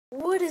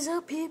is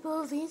up,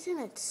 people of the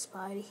internet?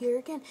 Spidey here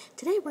again.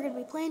 Today we're going to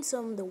be playing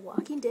some The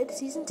Walking Dead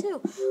Season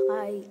 2.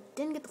 I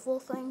didn't get the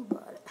full thing,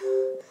 but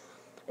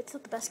it's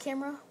not the best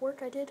camera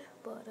work I did,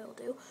 but it'll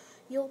do.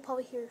 You'll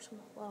probably hear some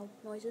loud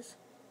noises.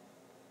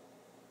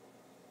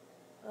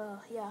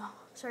 Yeah,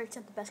 sorry it's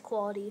not the best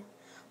quality,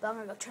 but I'm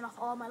going to go turn off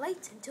all my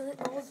lights until it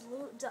all is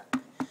done.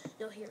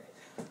 You'll hear it.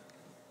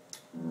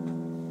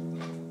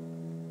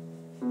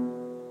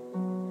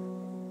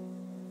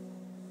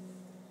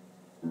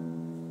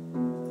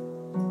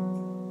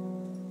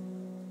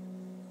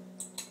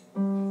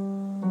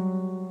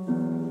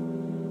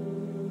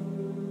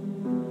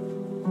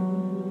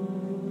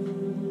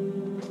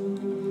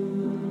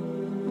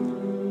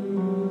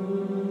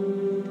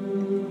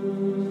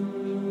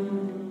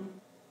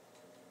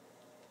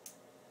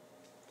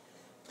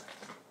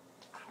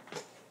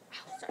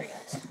 Sorry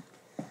guys,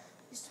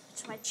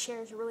 my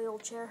chair is a really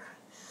old chair.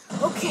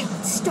 Okay,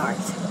 let's start.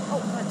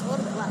 Oh, that's a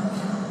little bit loud.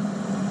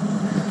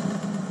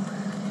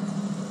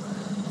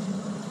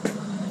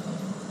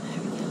 There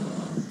we go.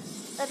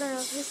 I don't know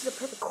if this is the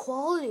perfect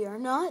quality or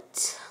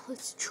not.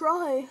 Let's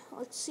try.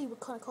 Let's see what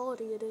kind of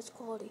quality it is.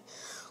 Quality.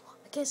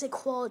 I can't say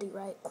quality,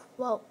 right?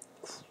 Well,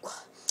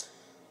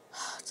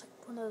 it's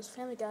like one of those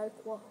Family Guy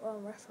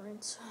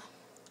reference.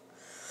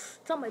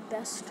 It's not my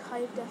best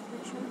high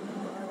definition.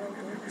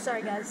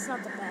 Sorry guys, it's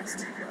not the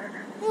best.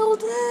 It'll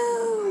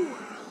do!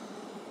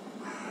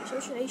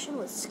 Association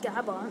with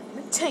Skybound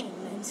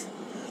Entertainment.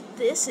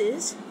 This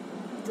is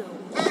the...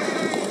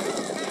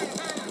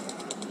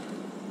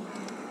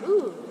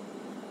 Ooh.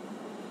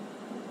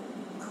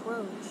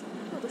 Crows.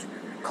 Oh, there's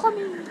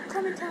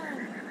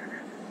Clementine.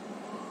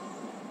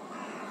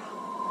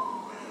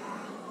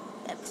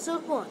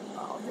 Episode 1.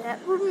 All that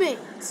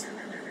remains.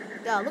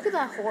 God, look at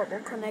that horrible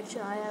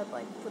connection I have,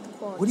 like, with the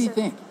quality. What do you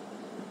think?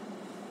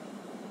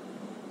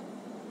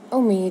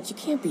 Omid, you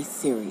can't be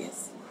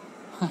serious.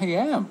 I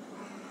am.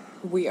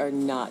 We are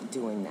not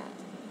doing that.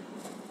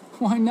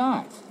 Why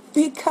not?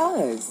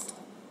 Because.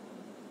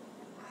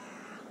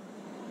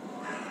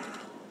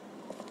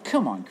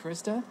 Come on,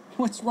 Krista.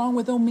 What's wrong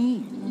with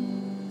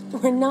Omid?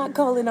 We're not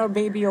calling our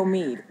baby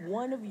Omid.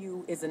 One of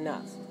you is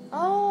enough.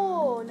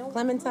 Oh, no.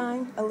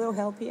 Clementine, a little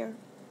help here?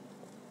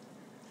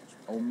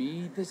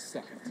 Omid the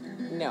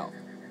second. No.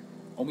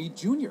 Omid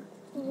Jr.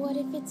 What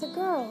if it's a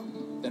girl?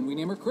 Then we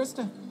name her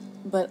Krista.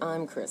 But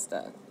I'm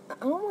Krista. I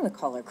don't want to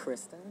call her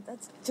Krista.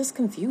 That's just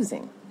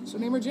confusing. So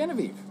name her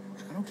Genevieve.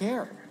 I don't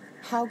care.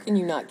 How can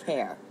you not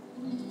care?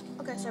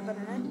 Okay, sorry about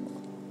that.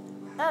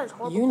 That is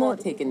horrible You're not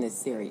quality. taking this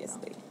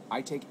seriously.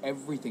 I take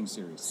everything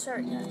seriously.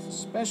 Sorry, guys.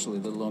 Especially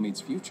little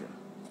Omid's future.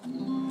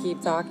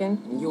 Keep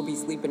talking, and you'll be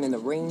sleeping in the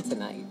rain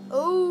tonight.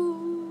 Oh.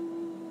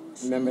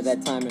 Remember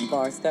that time in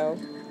Barstow?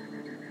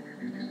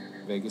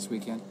 Vegas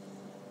weekend.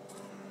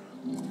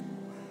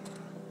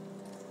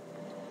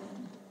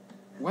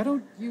 Why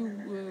don't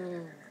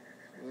you,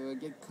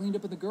 get cleaned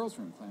up in the girls'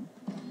 room, Clem?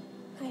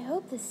 I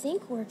hope the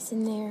sink works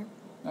in there.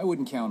 I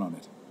wouldn't count on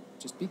it.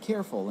 Just be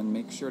careful and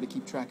make sure to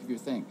keep track of your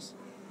things.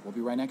 We'll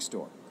be right next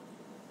door.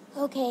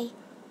 Okay.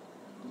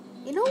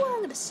 You know what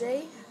I'm gonna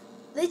say?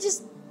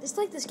 It's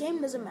like this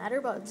game doesn't matter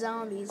about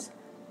zombies.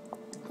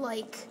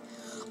 Like,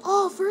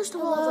 oh, first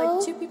of all, Hello?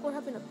 like 2 people are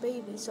having a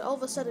baby, so all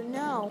of a sudden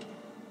now,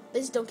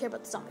 they just don't care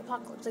about the zombie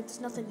apocalypse. Like, there's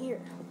nothing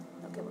here.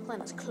 Okay, we're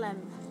playing as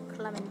Clementine.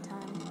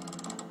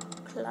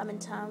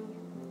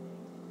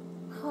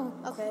 Oh,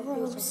 Okay,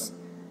 gross.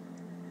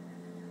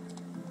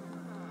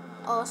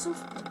 Awesome.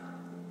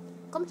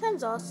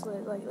 Clementine's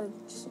awesome. Like,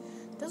 just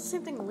does the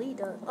same thing Lee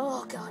does.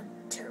 Oh God,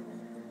 terrible.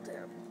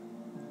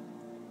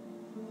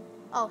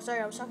 Oh, sorry,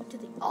 I was talking to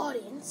the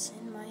audience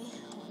in my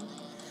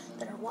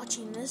that are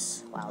watching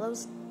this. Wow, that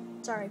was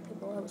sorry,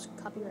 people. That was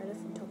copyrighted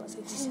from Tobus.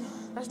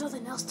 There's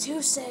nothing else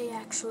to say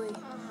actually.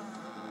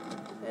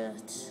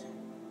 But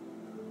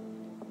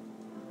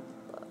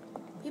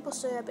people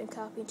say I've been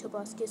copying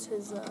Tobus. Gets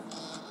his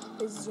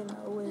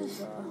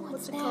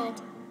what's it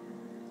called?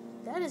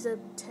 That is a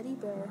teddy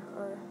bear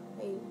or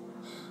a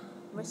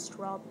wrist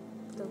rob,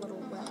 the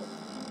little rabbit.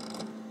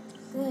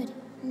 Good.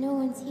 No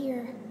one's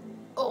here.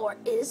 Or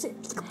is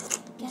it?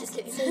 Guess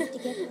it's safe to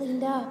get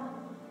cleaned up.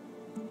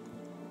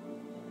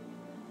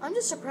 I'm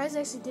just surprised I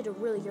actually did a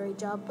really great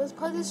job. But it's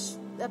probably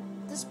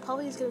this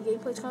probably is gonna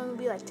gameplay. It's gonna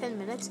be like 10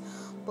 minutes,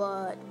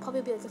 but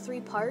probably be like a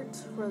 3-part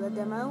for the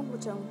demo,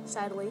 which I'm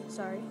sadly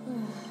sorry.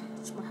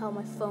 That's how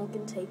my phone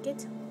can take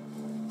it.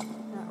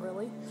 Not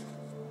really.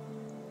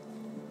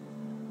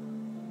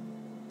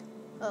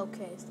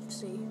 Okay, let's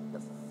see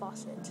the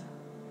faucet.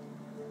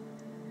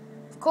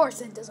 Of course,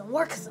 it doesn't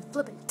work because the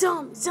flipping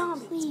dumb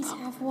zombie. Please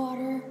have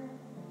water.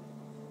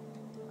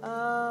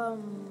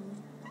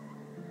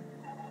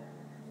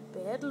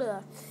 Bad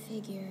luck.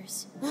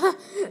 Figures.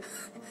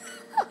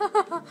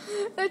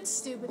 That's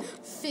stupid.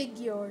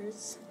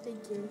 Figures.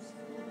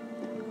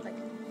 Like,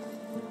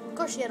 of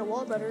course, she had a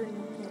wall butter,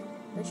 and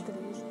that she could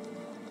have used.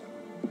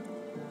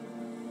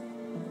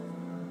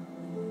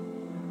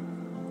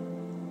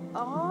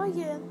 Oh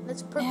yeah,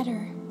 that's perfect.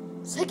 Better.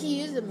 It's like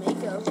he used the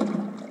makeup.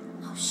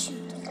 Oh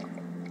shoot.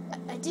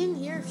 I didn't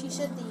hear if she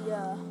said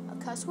the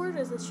cuss word,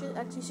 or it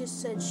actually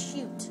just said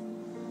shoot.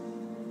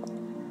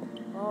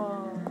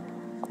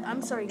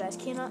 I'm sorry guys,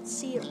 cannot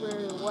see it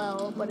very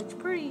well, but it's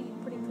pretty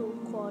cool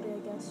quality, I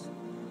guess.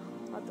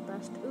 Not the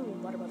best. Ooh,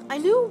 water bottle. I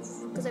knew,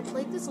 because I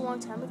played this a long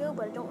time ago,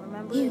 but I don't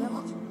remember it that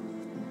much.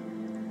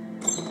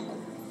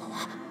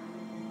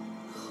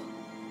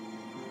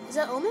 Is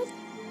that Omid?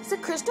 Is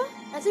that Krista?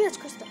 I think that's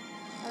Krista.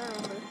 I don't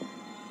remember.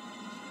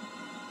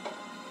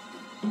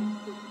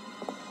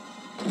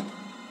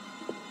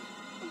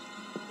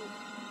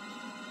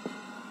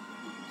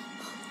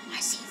 I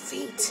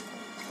see feet.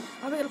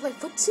 Are we gonna play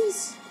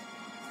footsies?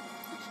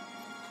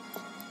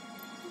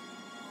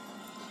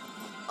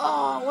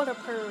 Oh, what a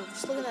perv.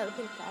 Just looking at a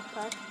pink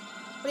backpack.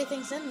 What do you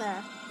think's in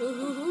there?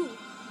 Ooh.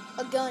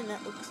 A gun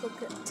that looks like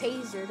a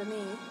taser to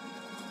me.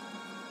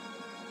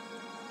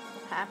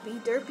 Happy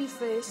derpy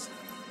face.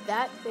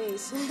 That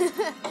face. Oh,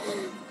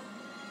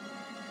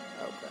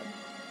 God.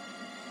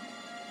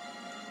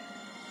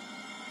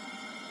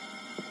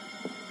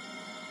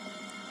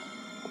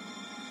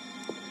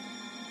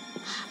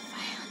 I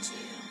found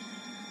you.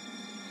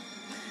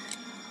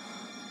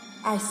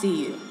 I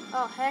see you.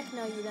 Oh, heck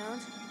no, you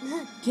don't.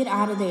 Get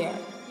out of there.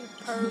 You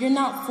perv. You're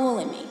not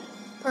fooling me.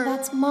 Perv.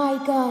 That's my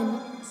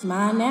gun. It's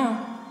mine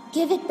now.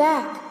 Give it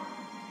back.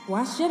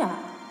 Why should I?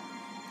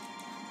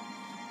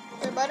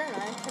 Your butter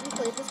knife. Have you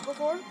played this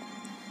before?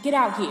 Get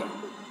out here.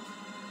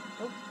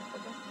 Oh,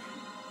 okay.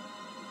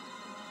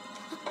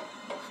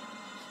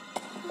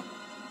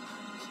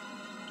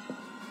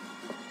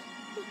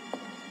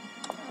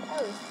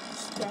 Oh,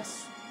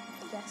 yes.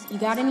 You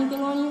got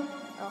anything on you?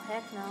 Oh,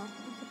 heck no.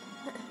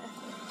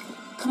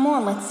 Come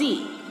on, let's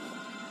see.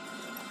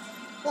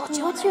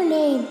 What's your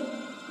name?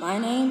 My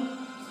name?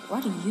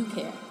 Why do you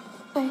care?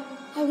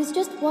 I was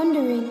just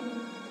wondering.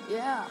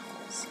 Yeah.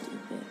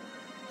 Stupid.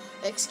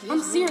 Excuse I'm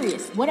me.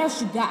 serious. What else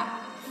you got?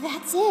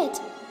 That's it.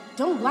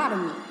 Don't lie to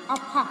me. I'll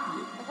pop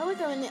you. I feel like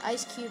I'm in the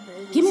Ice Cube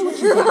movies. Give me what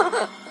you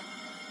got.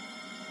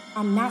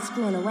 I'm not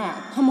screwing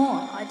around. Come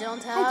on. I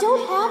don't have. I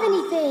don't have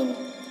anything.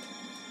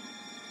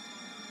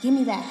 Give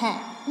me that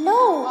hat.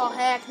 No. Oh,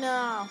 heck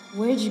no.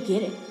 Where'd you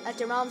get it? At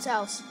your mom's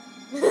house.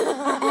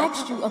 I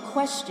asked you a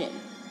question.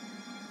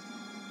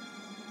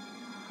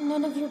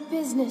 None of your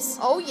business.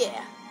 Oh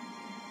yeah.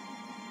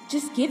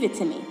 Just give it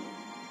to me.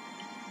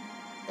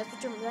 That's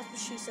what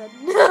she said.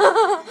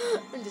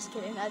 I'm just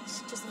kidding.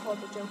 That's just a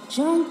horrible joke.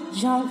 Junk,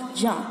 junk,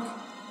 junk.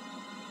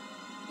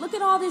 Look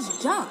at all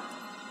this junk.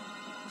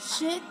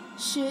 Shit,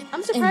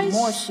 I'm surprised. and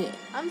more shit.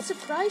 I'm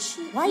surprised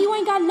she. Why you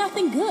ain't got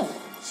nothing good?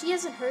 She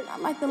hasn't hurt.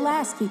 Not like the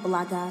last people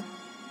I got.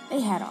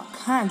 They had all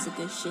kinds of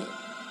good shit.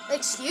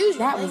 Excuse me.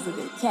 That was a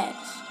good catch.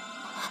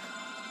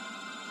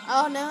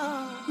 Oh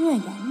no. You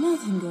ain't got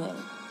nothing good.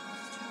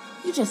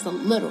 You just a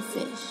little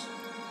fish.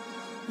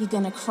 You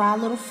gonna cry,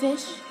 little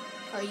fish?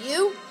 Are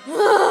you?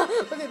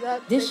 Look at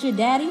that. This your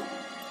daddy?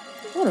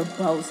 What a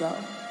bozo.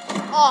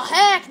 Oh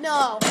heck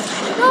no!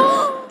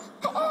 No!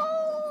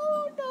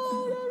 Oh no!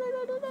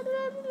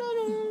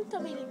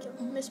 Tell me you didn't kill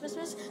him. Miss. Did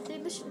he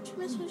miss? She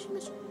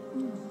missed.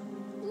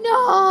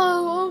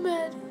 No,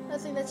 Omid. I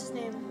think that's his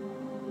name.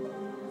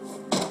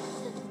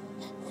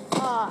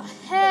 Oh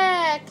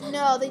heck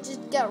no! They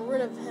just got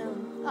rid of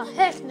him. Oh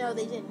heck no!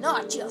 They did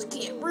not just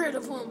get rid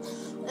of him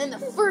in the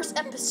first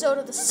episode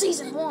of the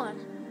season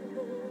 1.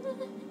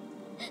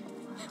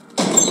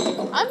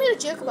 I made a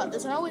joke about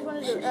this, and I always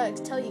wanted to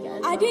tell you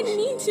guys. I didn't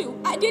mean to.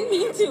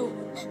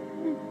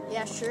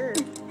 Yeah, sure.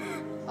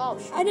 Oh,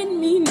 sure. I didn't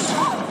mean to.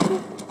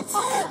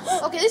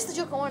 Okay, this is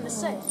the joke I wanted to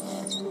say.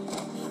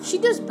 She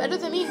does better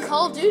than me in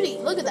Call of Duty.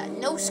 Look at that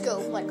no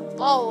scope, like a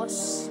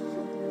boss.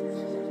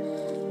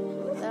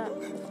 Look at that.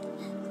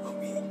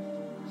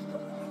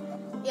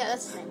 Yeah,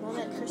 that's his name.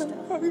 Omid Krista.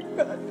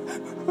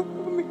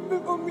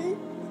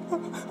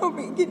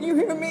 Homie, can you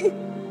hear me?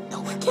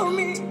 No, I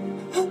can't.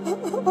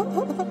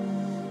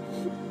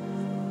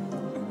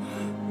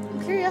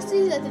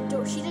 Curiosity that the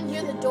door. She didn't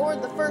hear the door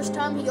the first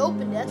time he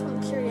opened it. That's one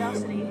of the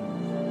curiosity.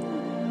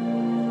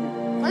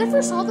 When I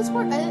first saw this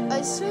part, I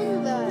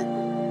assumed that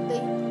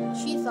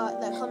she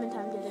thought that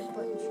Clementine did it,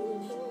 but she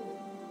didn't.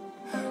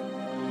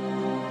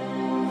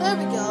 There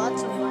we go.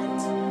 That's a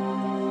light.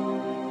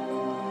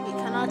 You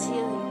cannot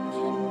hear.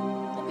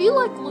 If you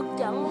look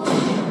down a little,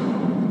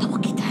 don't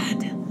look at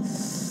that.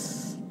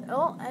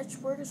 Oh, that's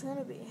where it's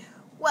gonna be.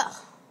 Well.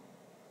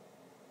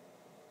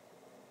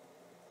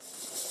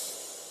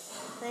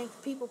 Thank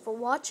people for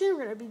watching.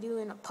 We're going to be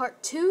doing a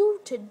part 2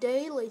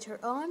 today, later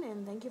on.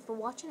 And thank you for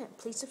watching. And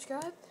please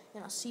subscribe.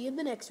 And I'll see you in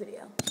the next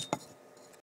video.